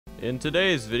In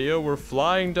today's video, we're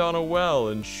flying down a well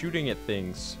and shooting at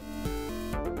things.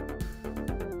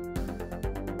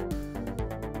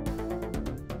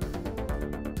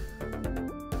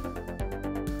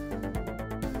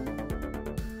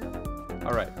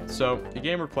 Alright, so the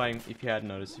game we're playing, if you hadn't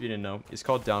noticed, if you didn't know, is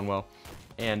called Downwell.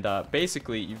 And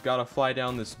basically, you've got to fly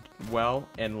down this well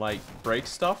and like break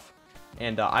stuff.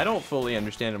 And I don't fully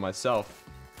understand it myself,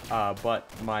 but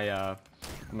my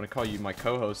I'm gonna call you my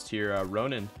co-host here,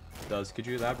 Ronyn. Could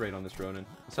you elaborate on this, Ronyn? You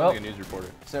sound like a news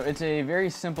reporter. So it's a very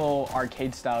simple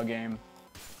arcade-style game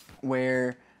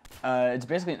where it's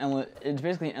basically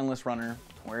an endless runner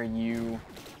where you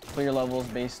clear levels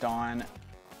based on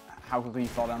how quickly you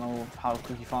fall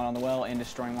down the well and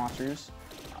destroying monsters,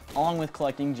 along with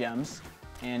collecting gems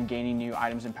and gaining new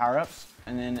items and power-ups.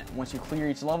 And then once you clear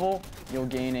each level, you'll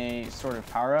gain a sort of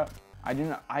power-up.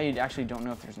 I actually don't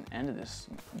know if there's an end to this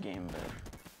game,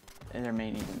 but there may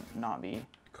even not be.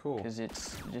 Cool. Because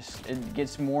it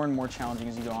gets more and more challenging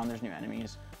as you go on. There's new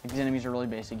enemies. Like, these enemies are really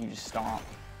basic. You just stomp,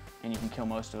 and you can kill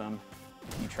most of them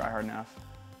if you try hard enough.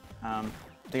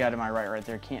 The guy to my right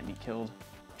there can't be killed.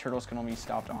 Turtles can only be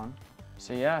stopped on.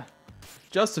 So yeah.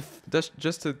 Just to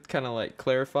kind of like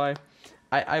clarify,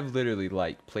 I've literally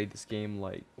like played this game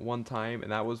like one time,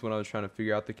 and that was when I was trying to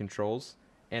figure out the controls.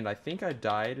 And I think I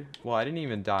died. Well, I didn't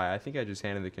even die. I think I just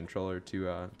handed the controller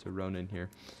to Ronyn here.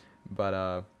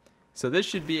 But so this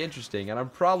should be interesting, and I'm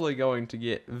probably going to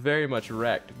get very much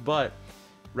wrecked, but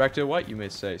wrecked at what, you may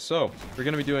say. So we're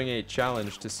going to be doing a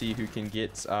challenge to see who can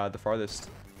get the farthest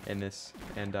in this,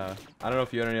 and I don't know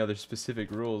if you have any other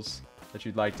specific rules that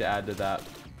you'd like to add to that,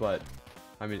 but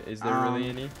I mean, is there really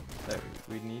any that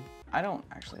we'd need? I don't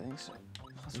actually think so.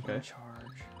 Plus okay. One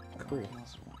charge. Cool.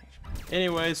 Plus 1 HP.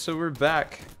 Anyway, so we're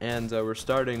back, and we're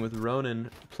starting with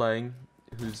Ronyn playing,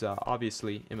 who's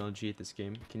obviously MLG at this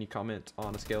game. Can you comment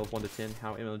on a scale of 1 to 10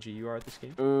 how MLG you are at this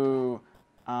game? Ooh,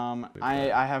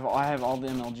 I have all the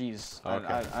MLGs. Oh,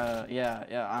 okay.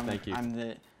 Yeah. Thank you. I'm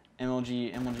the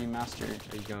MLG master.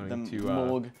 Are you going the to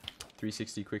Moog.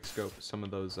 360 quick scope some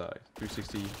of those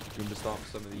 360 Goomba stomp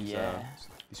some of these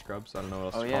these scrubs? I don't know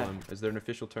what else to call them. Is there an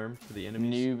official term for the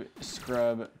enemies? Noob,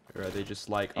 scrub. Or are they just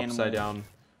like upside down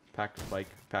Pac-Men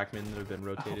that have been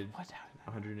rotated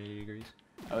 180 degrees?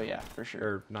 Oh yeah, for sure.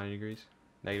 Or 90 degrees.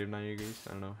 Negative 90 degrees.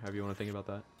 I don't know. However you want to think about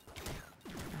that.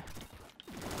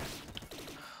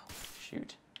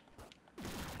 Shoot.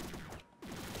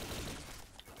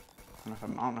 I don't know if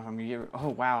I'm gonna get. Oh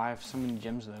wow, I have so many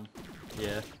gems though.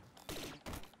 Yeah.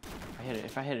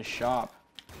 If I hit a shop.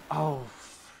 Oh.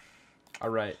 All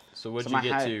right. So what'd you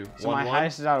get to? So my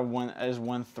highest is out of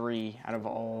 1-3 out of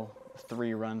all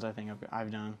 3 runs I think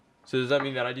I've done. So does that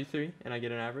mean that I do 3 and I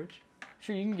get an average?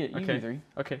 Sure, you can do 3.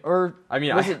 Okay. Or I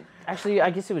mean, actually I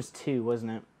guess it was 2,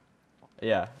 wasn't it?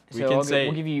 Yeah.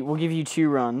 We'll give you 2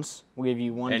 runs. We'll give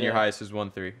you 1. And your highest is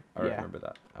 1-3. I remember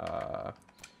that.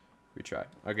 We try.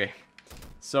 Okay.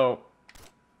 So.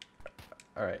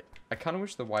 All right. I kind of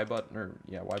wish the Y button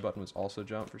Y button was also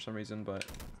jump for some reason, but.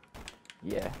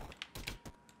 Yeah.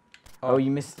 Oh,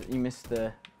 you missed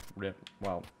the. Rip.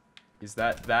 Wow. Is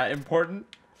that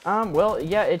important? Well,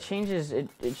 yeah, it changes. It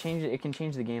can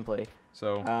change the gameplay.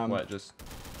 So what? Just.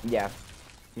 Yeah.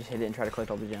 You just hit it and try to collect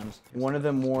all the gems. One of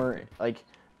the more like,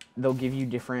 they'll give you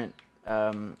different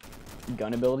gun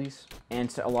abilities, and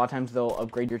so a lot of times they'll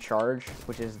upgrade your charge,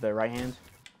 which is the right hand,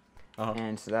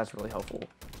 and so that's really helpful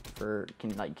for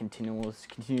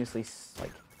continuously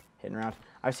like hitting around.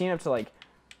 I've seen up to like.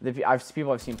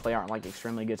 People I've seen play aren't like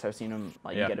extremely good, so I've seen them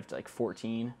like get up to like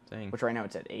 14, which right now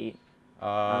it's at 8.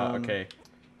 Okay.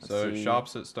 So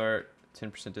shops that start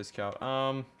 10% discount.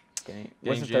 Okay.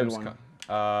 What's the third one?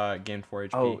 Gain 4 HP.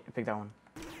 Oh, pick that one.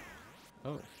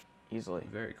 Oh, easily.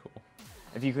 Very cool.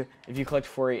 If you collect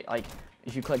 4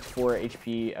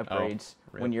 HP upgrades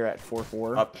when you're at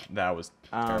 4-4. That was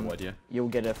a terrible idea. You'll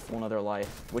get a full another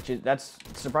life, that's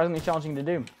surprisingly challenging to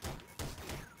do.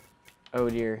 Oh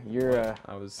dear, you're wow.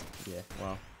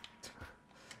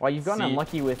 Wow, you've gotten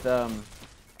unlucky with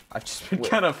I've just been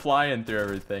kind of flying through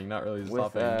everything, not really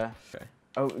stopping. Okay.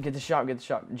 Oh, get the shop,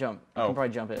 jump. You can probably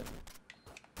jump it.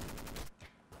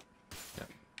 Yeah.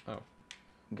 Oh.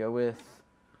 Go with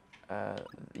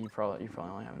you probably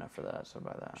only have enough for that, so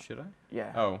buy that. Should I?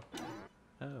 Yeah. Oh.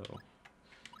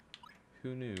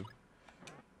 Who knew?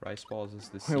 Rice balls is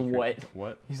the secret. What?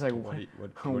 What? He's like, what are you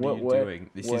doing?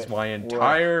 This is my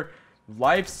entire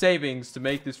life savings to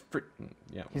make this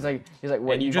yeah. He's like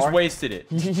what? And you just wasted it.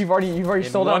 You've already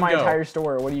sold out my entire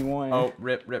store. What do you want? Oh,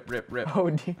 rip. Oh,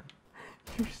 dude.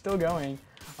 You're still going.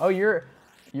 Oh, you're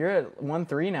at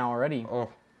 1-3 now already. Oh.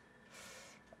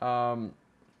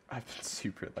 I've been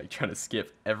super like trying to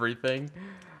skip everything.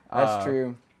 That's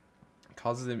true.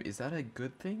 Causes them. Is that a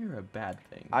good thing or a bad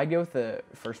thing? I'd go with the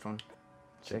first one.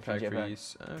 Jetpack for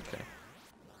use. Okay.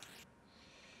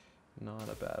 Not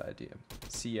a bad idea.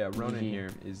 See, Ronyn here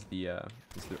is the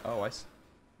oh,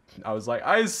 I was like,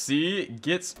 I see,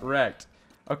 gets wrecked.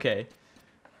 Okay.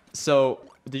 So,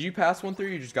 did you pass 1-3 or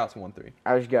you just got to 1-3?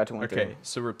 I just got to 1-3. Okay,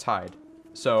 so we're tied.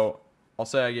 So, I'll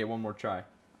say I get one more try.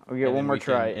 We get one more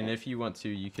try. And if you want to,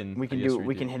 you can. We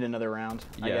can hit another round.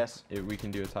 Yeah, I guess. We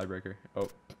can do a tiebreaker. Oh,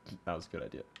 that was a good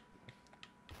idea.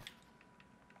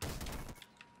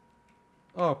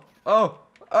 Oh.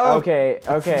 Okay.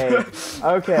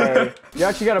 You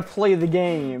actually got to play the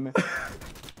game.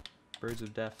 Birds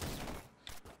of death,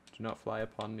 do not fly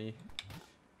upon me.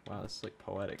 Wow, this is like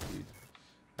poetic, dude.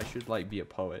 I should like be a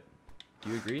poet. Do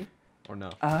you agree or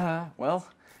no? Well,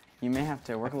 you may have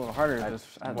to work a little harder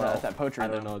at that poetry. I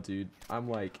don't know, dude. I'm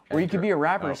like. Or you could be a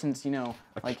rapper, since you know,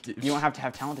 like you don't have to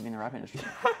have talent to be in the rap industry.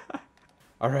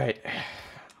 All right.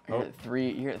 You're at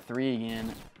 3. You're at 3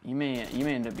 again. You may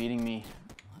end up beating me.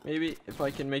 Maybe if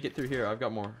I can make it through here. I've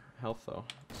got more health though.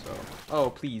 So. Oh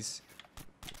please.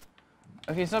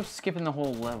 Okay, stop skipping the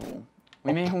whole level.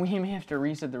 We may have to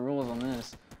reset the rules on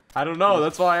this. I don't know.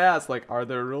 That's why I asked. Like, are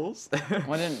there rules? I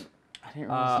didn't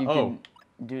realize you can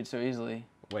do it so easily.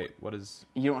 Wait, what is?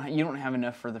 You don't have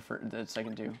enough for the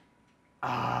second 2. So you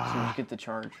just get the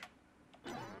charge.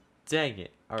 Dang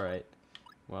it. All right.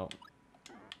 Well.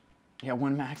 Yeah,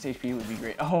 1 max HP would be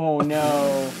great. Oh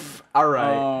no. All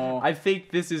right. Oh. I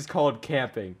think this is called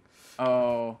camping.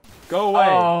 Oh. Go away.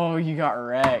 Oh, you got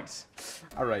wrecked.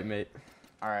 All right, mate.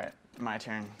 All right, my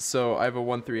turn. So I have a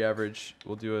 1-3 average.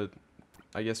 We'll do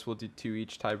I guess we'll do 2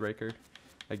 each tiebreaker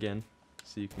again,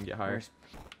 so you can get higher.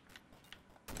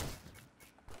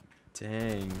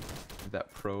 Dang.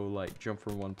 That pro, like, jump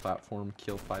from one platform,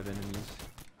 kill 5 enemies,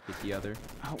 hit the other.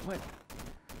 Oh, what?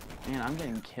 Man, I'm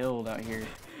getting killed out here.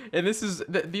 And this is,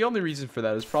 the only reason for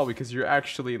that is probably because you're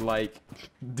actually, like,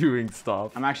 doing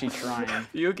stuff. I'm actually trying.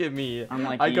 You look at me.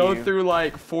 Unlike I go through,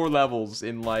 like, 4 levels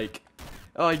in, like,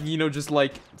 you know, just,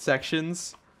 like,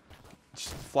 sections.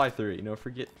 Just fly through it, you know,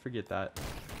 forget that.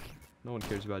 No one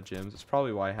cares about gyms. It's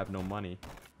probably why I have no money.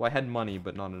 Well, I had money,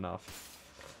 but not enough.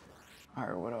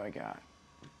 Alright, what do I got?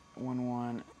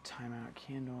 1-1, timeout,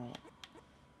 candle.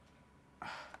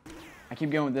 I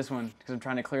keep going with this one because I'm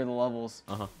trying to clear the levels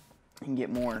and get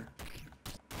more.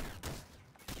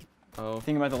 Oh. The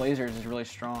thing about the lasers is really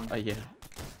strong. Yeah.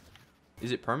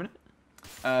 Is it permanent?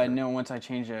 No, once I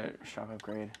change a shop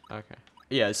upgrade. Okay.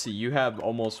 Yeah, see, you have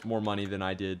almost more money than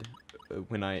I did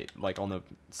when I, like, on the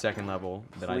second level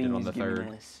than I did on the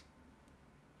third.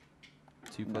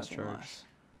 2 plus charge. Less.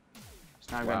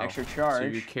 So now I've got an extra charge. So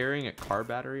you're carrying a car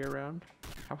battery around?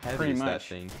 How heavy Pretty is much. that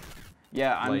thing?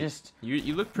 Yeah, I'm like, just...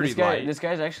 You look pretty light. This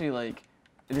guy's actually, like...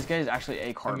 This guy is actually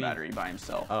a car battery by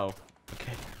himself. Oh,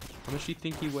 okay. How much do you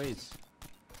think he weighs?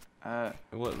 Well,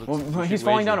 he's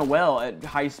falling down a well at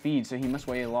high speed, so he must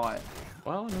weigh a lot.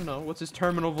 Well, I don't know. What's his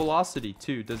terminal velocity,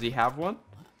 too? Does he have one?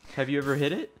 Have you ever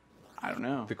hit it? I don't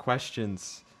know. The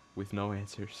questions with no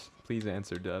answers. Please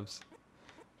answer, Dubs.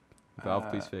 Valve,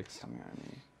 please fix.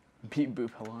 Beep boop,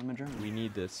 hello, I'm a German. We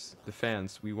need this. The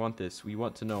fans, we want this. We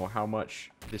want to know how much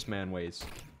this man weighs.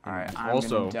 Alright, I'm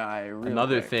also, gonna die real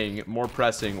another quick. thing, more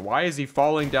pressing. Why is he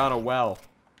falling down a well?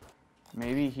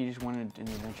 Maybe he just wanted an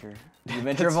adventure. The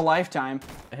adventure of a lifetime.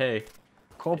 Hey.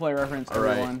 Coldplay reference,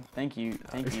 everyone. Right. Thank you.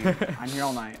 Thank you. I'm here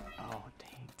all night. Oh,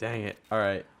 dang. Dang it. All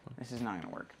right. This is not going to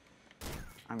work.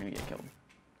 I'm going to get killed.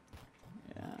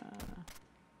 Yeah.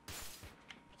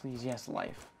 Please, yes,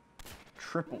 life.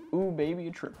 Triple. Ooh, baby,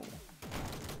 a triple.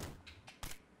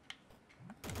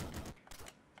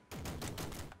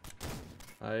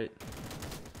 Alright.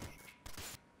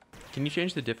 Can you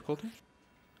change the difficulty?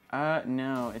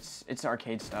 No, it's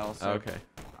arcade style, so okay.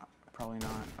 Probably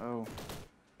not. Oh.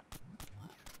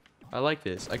 I like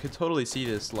this. I could totally see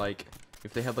this, like,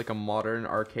 if they had, like, a modern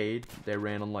arcade that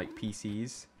ran on, like,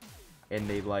 PCs, and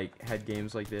they, like, had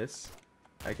games like this.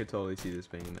 I could totally see this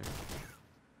being in there.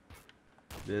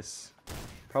 This,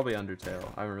 probably Undertale.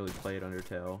 I haven't really played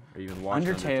Undertale, or even watched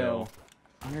Undertale.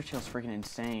 Undertale's freaking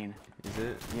insane. Is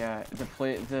it? Yeah,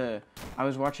 I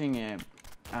was watching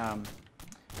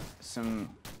some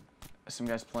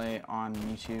guys play on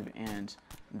YouTube, and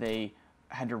they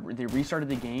restarted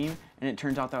the game, and it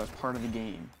turns out that was part of the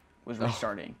game was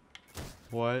restarting.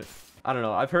 What? I don't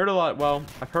know. I've heard a lot. Well,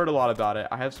 I've heard a lot about it.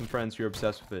 I have some friends who are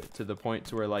obsessed with it to the point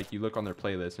to where, like, you look on their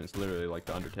playlist and it's literally like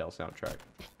the Undertale soundtrack.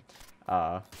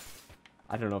 I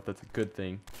don't know if that's a good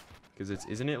thing, because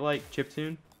isn't it like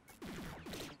chiptune?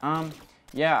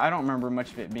 Yeah, I don't remember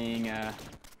much of it being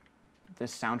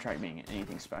this soundtrack being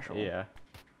anything special. Yeah.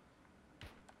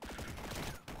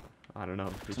 I don't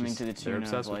know. Something to the They're tune of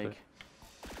obsessed with like, it.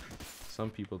 Some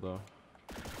people though.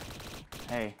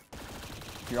 hey,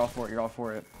 you're all for it. You're all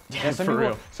for it. Yeah, some for people,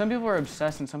 real. Some people are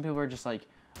obsessed, and some people are just like,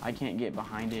 I can't get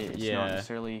behind it. It's not Yeah.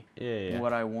 necessarily Yeah.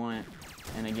 what I want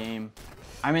in a game.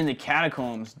 I'm in the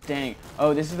catacombs. Dang.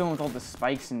 Oh, this is the one with all the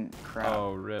spikes and crap.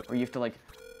 Oh, rip. Where you have to like,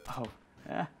 oh,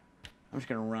 I'm just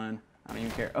gonna run. I don't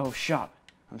even care. Oh, shop.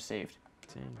 I'm saved.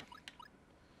 Dang.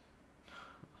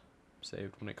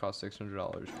 Saved when it costs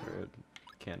 $600 for a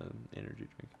can of energy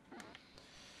drink.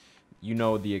 You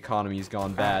know the economy's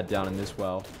gone bad down in this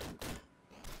well.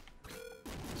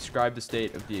 Describe the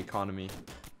state of the economy.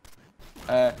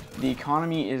 The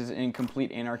economy is in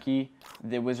complete anarchy.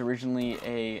 There was originally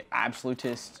a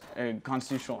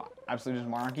constitutional absolutist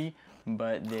monarchy,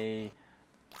 but the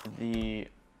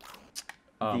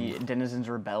denizens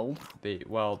rebelled.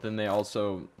 Then they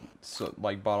also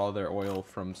like bought all their oil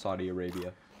from Saudi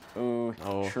Arabia. Ooh,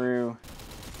 true.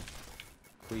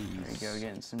 Please. There you go,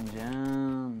 getting some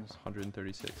gems.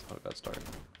 136. Oh, got started.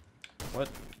 What?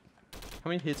 How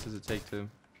many hits does it take to?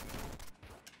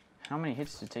 How many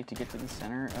hits does it take to get to the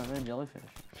center of a jellyfish?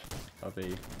 Of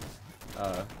a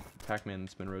Pac-Man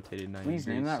that's been rotated 90 Please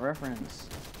degrees. name that reference.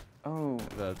 Oh.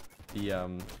 The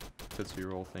Tootsie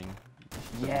Roll thing.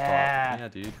 Yeah. Yeah,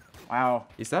 dude. Wow.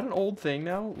 Is that an old thing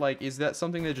now? Like, is that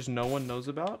something that just no one knows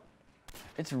about?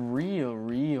 It's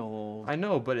real. I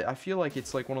know, but I feel like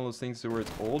it's like one of those things where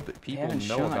it's old, but people They haven't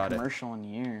know shown about that it. commercial in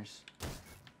years.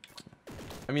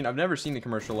 I mean, I've never seen the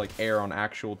commercial like air on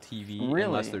actual TV Really?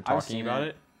 unless they're I've talking seen about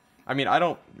it. I mean, I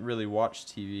don't really watch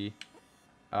TV.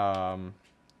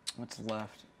 What's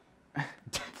left?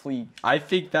 Please. I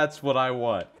think that's what I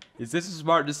want. Is this a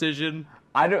smart decision?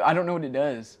 I don't know what it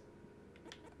does.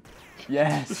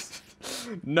 Yes.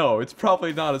 No, it's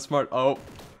probably not a smart. Oh,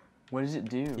 What does it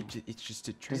do? it's just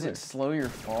a Does trailer. it slow your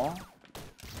fall?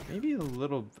 Maybe a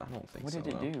little. I don't think What so.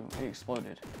 did it though. do? It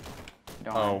exploded.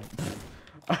 Oh.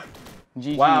 Darn.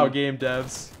 GG. Wow, game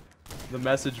devs. The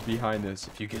message behind this: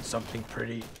 if you get something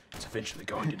pretty, it's eventually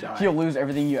going to die. You'll lose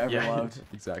everything you ever loved.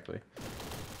 Exactly.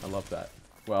 I love that.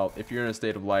 Well, if you're in a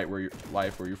state of life where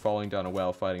you're falling down a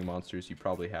well fighting monsters, you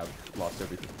probably have lost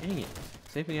everything. Dang it!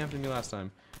 Same thing happened to me last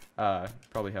time.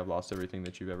 Probably have lost everything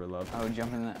that you've ever loved. Oh,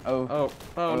 jump in the. Oh.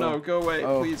 Oh no! Go away,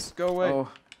 please. Go away.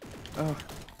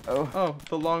 Oh.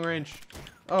 The long range.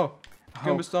 Oh.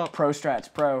 Goomba stomp. Pro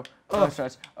strats. Pro Oh.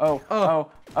 strats. Oh,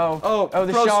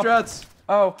 The pro shop. strats.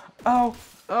 Oh.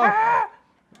 Ah!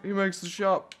 He makes the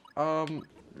shop.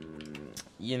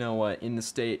 You know what? In the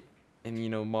state, and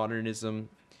modernism,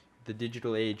 the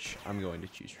digital age, I'm going to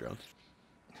choose drones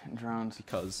Drones.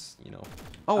 because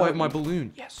Oh, I have my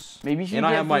balloon. Yes. Maybe if you And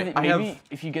I get have my. through I maybe have.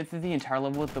 if you get through the entire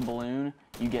level with the balloon,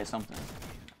 you get something.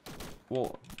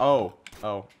 Well. Oh.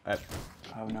 Oh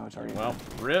no, it's already. Well,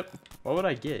 rip. What would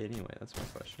I get anyway? That's my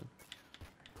question.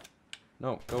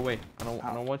 No, go away. I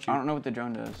don't want you. I don't know what the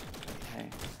drone does. Hey,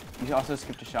 you also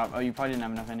skipped a shop. Oh, you probably didn't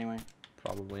have enough anyway.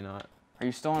 Probably not. Are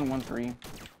you still on 1-3?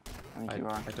 I think you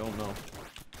are. I don't know.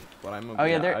 But I'm. Oh,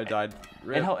 yeah, I died.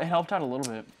 Rip. It helped out a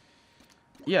little bit.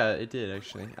 Yeah, it did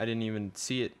actually. I didn't even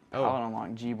see it. Oh. Palette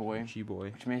unlock G-Boy.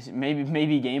 G-Boy. Which makes it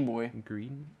maybe Game Boy.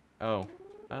 Green? Oh.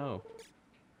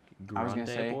 I was gonna Grande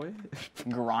say boy?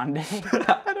 Grande.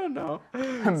 I don't know.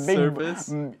 Big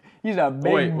Surface? He's a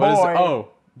big Wait, boy.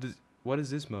 what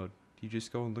is this mode? Do you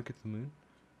just go and look at the moon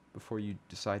before you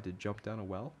decide to jump down a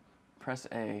well? Press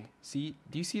A. See?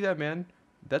 Do you see that man?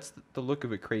 That's the look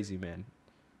of a crazy man.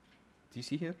 Do you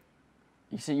see him?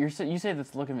 You say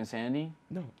that's the look of insanity?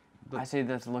 No. I say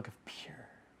that's the look of pure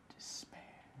despair.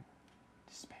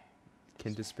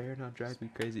 Can despair not drive you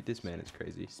crazy? This man is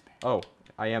crazy. Oh,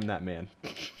 I am that man.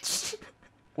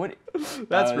 What?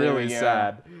 That's Oh, there really we go.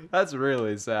 sad. That's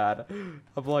really sad.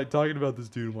 I'm like talking about this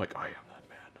dude. I'm like, I am that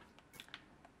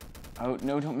man. Oh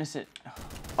no! Don't miss it.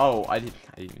 Oh, I didn't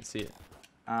even see it.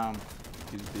 Um.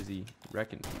 He was busy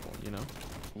wrecking people.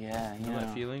 Yeah. You know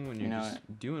that feeling when you're just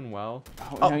doing well.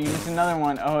 Oh no! You missed another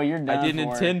one. Oh, you're done. I didn't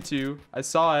for. intend to. I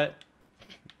saw it.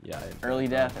 Yeah. Early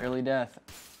death. Oh,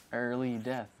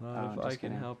 If I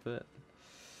can help it.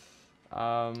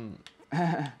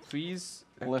 Please.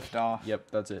 Lift off. Yep,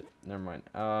 that's it. Never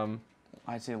mind.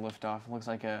 I'd say lift off. It looks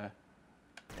like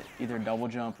either double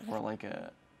jump or like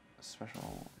a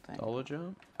special thing. Solo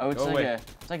jump? Oh, it's Go like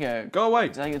away. a Go away.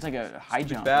 It's like a high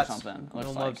jump bats. or something. It No looks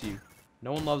one like. loves you.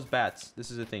 No one loves bats.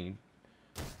 This is a thing.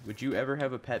 Would you ever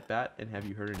have a pet bat, and have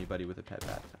you hurt anybody with a pet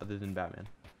bat other than Batman?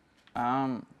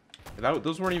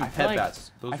 Those weren't even I feel pet like-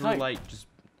 bats. Those I feel were like- like just.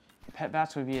 Pet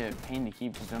bats would be a pain to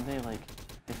keep, 'cause don't they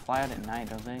they fly out at night,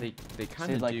 don't they? They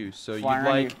kind they'd, of do. So you'd fly around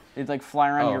like. they'd fly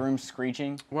around your Oh. room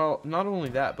screeching. Well, not only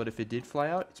that, but if it did fly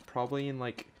out, it's probably in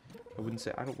like I wouldn't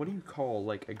say. I don't. What do you call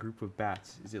like a group of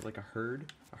bats? Is it like a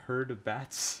herd? A herd of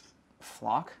bats?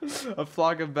 Flock? A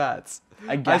flock of bats.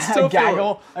 A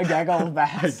gaggle of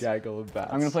bats. A gaggle of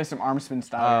bats. I'm gonna play some arm spin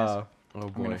style. Oh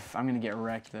boy. I'm gonna get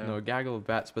wrecked though. No, a gaggle of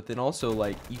bats. But then also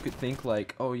like you could think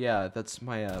like, oh yeah, that's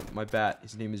my my bat.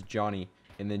 His name is Johnny.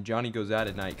 And then Johnny goes out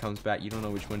at night, comes back. You don't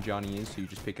know which one Johnny is, so you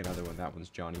just pick another one. That one's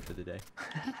Johnny for the day.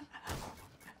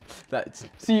 That's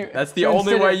the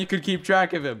only way you could keep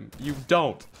track of him. You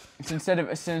don't. So instead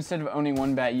of owning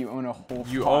one bat, you own a whole.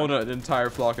 You flock. own an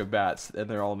entire flock of bats, and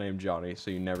they're all named Johnny,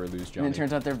 so you never lose Johnny. And it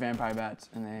turns out they're vampire bats,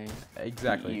 and they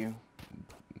exactly. eat you.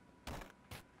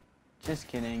 Just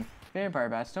kidding. Vampire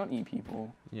bats don't eat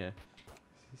people. Yeah.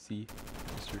 See,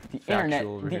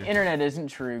 the internet isn't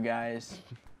true, guys.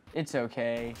 It's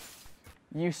okay.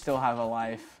 You still have a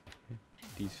life.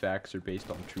 These facts are based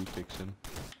on true fiction.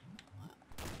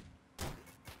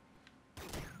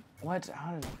 What?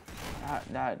 How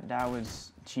did that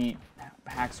was cheat?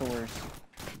 Hacksaws.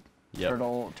 Yep.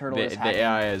 Turtle is the hacking.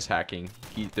 AI is hacking.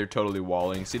 They're totally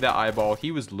walling. See that eyeball?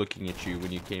 He was looking at you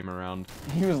when you came around.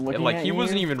 He was looking like at he you?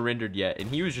 wasn't even rendered yet, and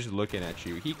he was just looking at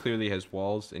you. He clearly has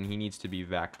walls, and he needs to be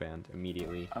vac banned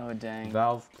immediately. Oh dang.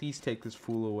 Valve, please take this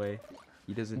fool away.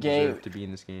 He doesn't Gabe, deserve to be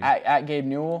in this game. At Gabe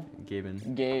Newell.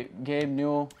 Gaben. Gabe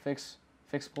Newell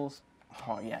fixables.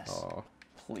 Oh yes. Oh.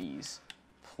 Please.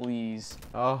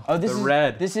 Oh, this the is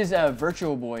red. This is a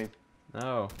Virtual Boy.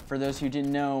 Oh. For those who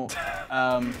didn't know,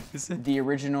 the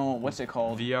original, what's it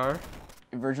called? VR.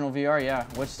 Original VR, yeah.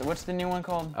 What's the new one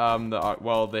called? They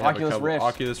have Oculus Rift.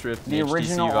 Oculus Rift. The and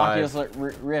original HTC Oculus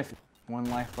Rift. One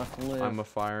life left to live. I'm a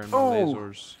fire in my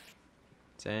lasers.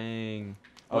 Dang.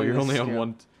 Oh, you're only on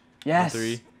one. Yes.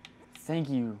 3. Thank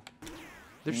you.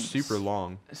 They're super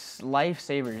long.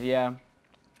 Lifesavers, yeah.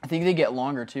 I think they get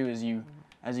longer too as you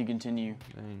continue.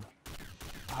 Dang.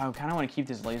 I kind of want to keep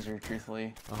this laser,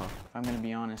 truthfully. If I'm gonna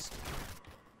be honest.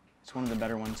 It's one of the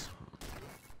better ones.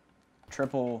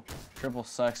 Triple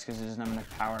sucks because it doesn't have enough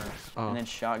power, and then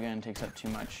shotgun takes up too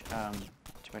much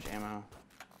ammo.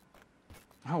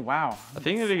 Oh wow! I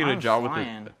think they did a good job with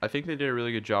it. I think they did a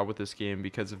really good job with this game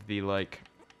because of the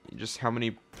just how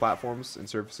many platforms and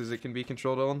surfaces it can be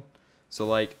controlled on. So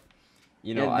like,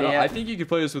 you know, I think you could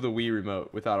play this with a Wii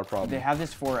remote without a problem. They have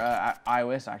this for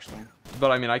iOS actually.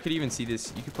 But I mean, I could even see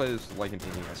this. You could play this with like an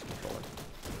NES controller.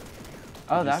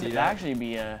 Oh, that'd actually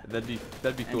be that'd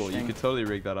be cool. You could totally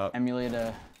rig that up. Emulate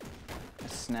a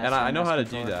SNES. And I know how to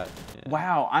do that. Yeah.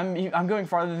 Wow, I'm going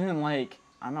farther than like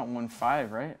I'm at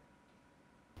 1.5, right?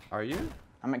 Are you?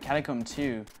 I'm at Catacomb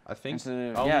 2. I think.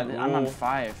 Yeah, I'm on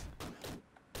 5.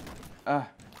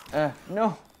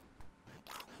 No.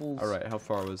 All right, how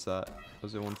far was that?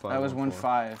 Was it 1.5? That was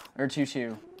 1.5 or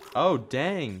 2.2. Oh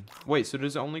dang! Wait, so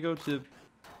does it only go to?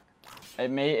 It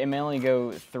may only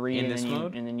go 3 in and this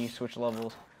mode? And then you switch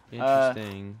levels.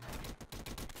 Interesting.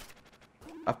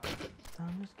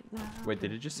 Wait,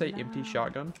 did it just say empty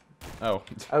shotgun? Oh.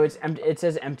 Oh, it's empty. It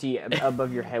says empty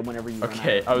above your head whenever you.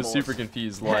 Okay, I was super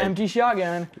confused. Like, empty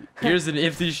shotgun. Here's an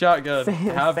empty shotgun.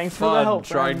 Have Thanks fun for the help,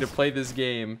 trying friends. to play this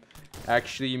game.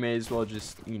 Actually, you may as well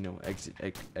just, you know, exit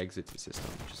the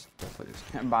system. Just don't play this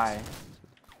game. Bye.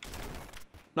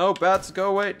 No, bats, go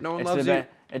away. No one loves you.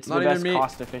 It's Not the even best me.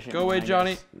 cost efficient. Go away, one, I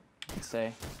Johnny. guess I'd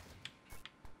say.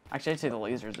 Actually, I'd say the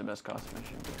laser is the best cost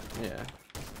efficient. Yeah.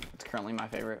 It's currently my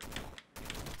favorite.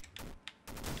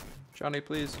 Johnny,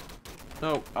 please.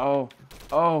 No. Oh,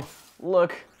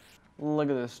 look at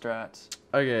the strats.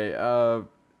 Okay,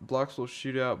 blocks will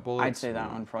shoot out bullets. I'd say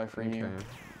that one probably for you.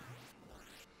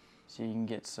 So you can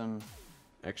get some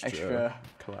extra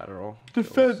collateral.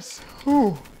 Defense.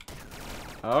 Ooh.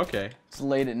 Oh, okay. It's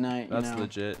late at night, That's you know.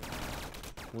 legit.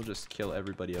 We'll just kill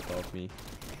everybody above me.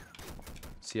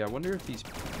 See, I wonder if these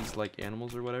like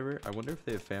animals or whatever, I wonder if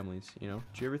they have families, you know?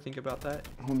 Do you ever think about that?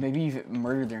 Well, maybe you've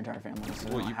murdered their entire family. So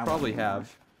Well, you probably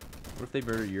have. What if they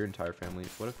murder your entire family?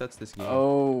 What if that's this game?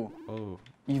 Oh. Oh.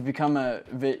 You've become a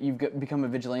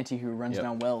vigilante who runs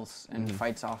down wells and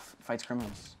fights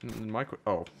criminals.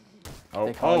 Oh,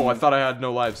 I thought I had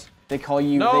no lives. They call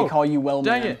you well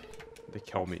Dang man. it.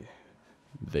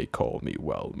 They call me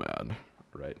well man.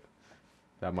 Right.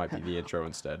 That might be the intro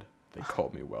instead. They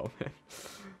call me well man.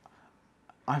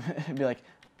 It'd be like,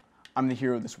 I'm the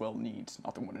hero this well needs,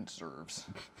 not the one it deserves.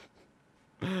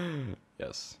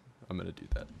 Yes, I'm gonna do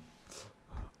that.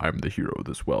 I'm the hero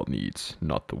this well needs,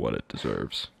 not the one it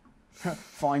deserves.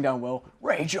 Falling down well.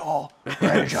 Rachel!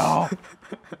 Rachel!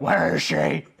 Where is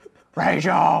she?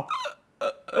 Rachel!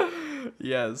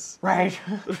 Yes.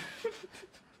 Rachel!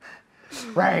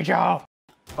 Rachel!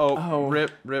 Oh,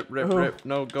 rip.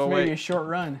 No, go away. Maybe a short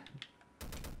run.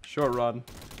 Short run.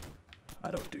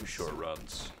 I don't do short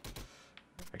runs.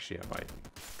 Actually, I might,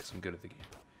 because I'm good at the game.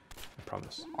 I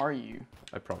promise. Are you?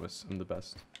 I promise. I'm the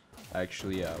best. I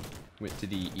actually went to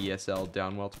the ESL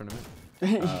Downwell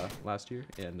tournament last year,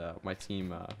 and my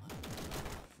team,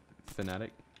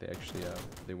 Fnatic, they actually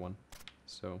they won.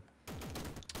 So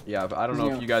yeah, but I don't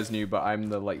know if you guys knew, but I'm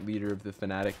the like leader of the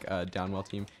Fnatic Downwell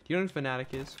team. Do you know what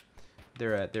Fnatic is?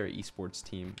 They're an esports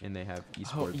team, and they have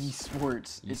esports. Oh,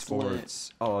 esports. It's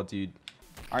lit. Oh, dude.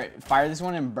 All right, fire this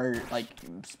one and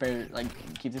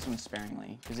keep this one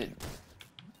sparingly, because it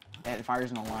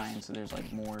fires in a line, so there's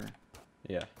like more.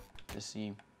 Yeah. To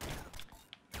see.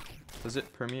 Does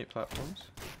it permeate platforms?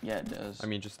 Yeah, it does. I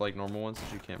mean, just like normal ones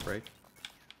that you can't break?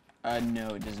 No,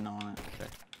 it does not. Okay.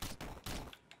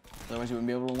 Otherwise, you wouldn't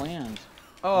be able to land.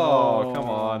 Oh, come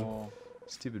on.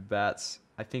 Stupid bats.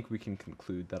 I think we can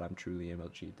conclude that I'm truly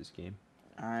MLG at this game.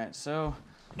 Alright, so...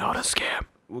 Not a scam.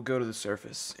 We'll go to the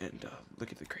surface and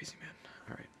look at the crazy man.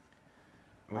 Alright.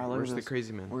 Wait, where's the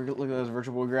crazy man? Look at those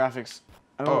virtual graphics.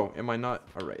 Oh, am I not?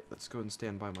 Alright, let's go and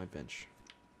stand by my bench.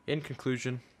 In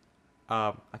conclusion,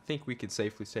 I think we could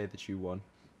safely say that you won.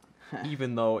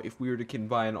 Even though if we were to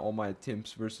combine all my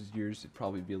attempts versus yours, it'd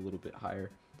probably be a little bit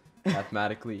higher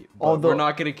mathematically. But we're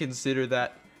not going to consider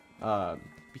that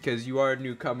because you are a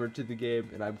newcomer to the game,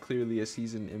 and I'm clearly a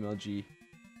seasoned MLG.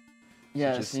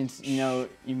 Yeah, so since you know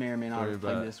you may or may not have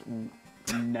played this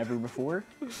never before,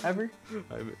 ever.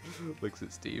 Looks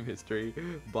at Steam history,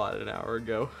 bought it an hour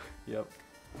ago. Yep.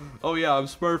 Oh yeah, I'm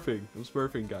smurfing. I'm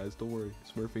smurfing, guys. Don't worry.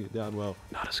 Smurfing it down well.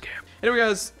 Not a scam. Anyway,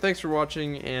 guys, thanks for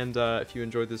watching. And if you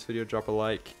enjoyed this video, drop a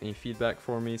like. Any feedback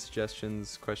for me,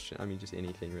 suggestions, just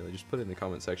anything really. Just put it in the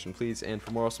comment section, please. And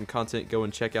for more awesome content, go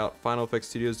and check out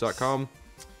finaleffectstudios.com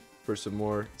for some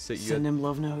more. Send him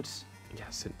love notes. Yeah,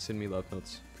 send me love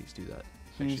notes. Please do that.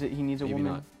 He needs a woman.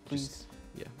 Not. Please.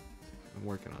 Yeah, I'm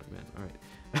working on it, man.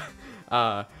 All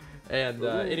right.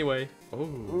 Anyway,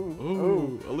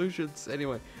 illusions.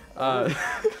 Anyway,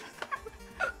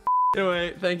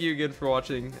 anyway, thank you again for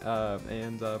watching,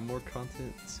 and more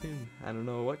content soon. I don't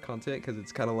know what content, because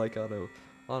it's kind of like on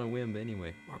a whim. But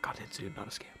anyway, more content soon, not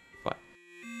a scam.